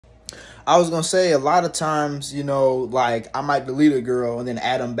I was gonna say a lot of times, you know, like I might delete a girl and then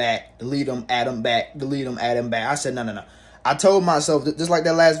add them back, delete them, add them back, delete them, add them back. I said, no. I told myself, just like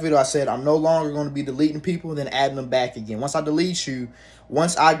that last video, I said, I'm no longer going to be deleting people and then adding them back again. Once I delete you,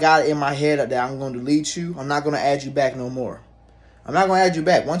 once I got it in my head that I'm going to delete you, I'm not going to add you back no more. I'm not going to add you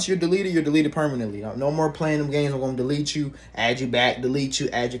back. Once you're deleted permanently. No more playing them games. I'm going to delete you, add you back, delete you,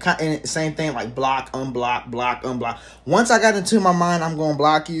 add you. And same thing like block, unblock, block, unblock. Once I got into my mind, I'm going to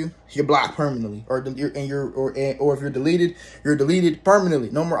block you. You're blocked permanently. Or if you're deleted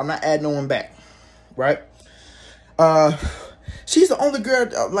permanently. No more. I'm not adding no one back. Right? She's the only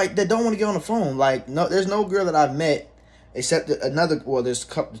girl like that don't want to get on the phone. Like, no, there's no girl that I've met except another. Well, there's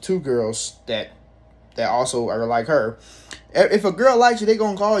two girls that also are like her. If a girl likes you, they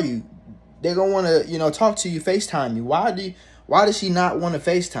gonna call you. They gonna want to talk to you, FaceTime you. Why does she not want to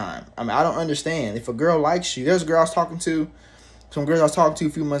FaceTime? I mean, I don't understand. If a girl likes you, there's a girl I was talking to, some girls I was talking to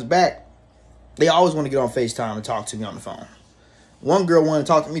a few months back. They always want to get on FaceTime and talk to me on the phone. One girl wanted to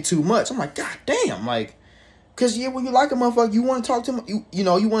talk to me too much. I'm like, God damn, like. Because, yeah, when you like a motherfucker, you want to talk to them. You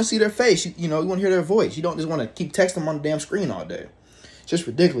want to see their face. You want to hear their voice. You don't just want to keep texting them on the damn screen all day. It's just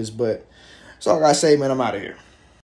ridiculous. But that's all I got to say, man. I'm out of here.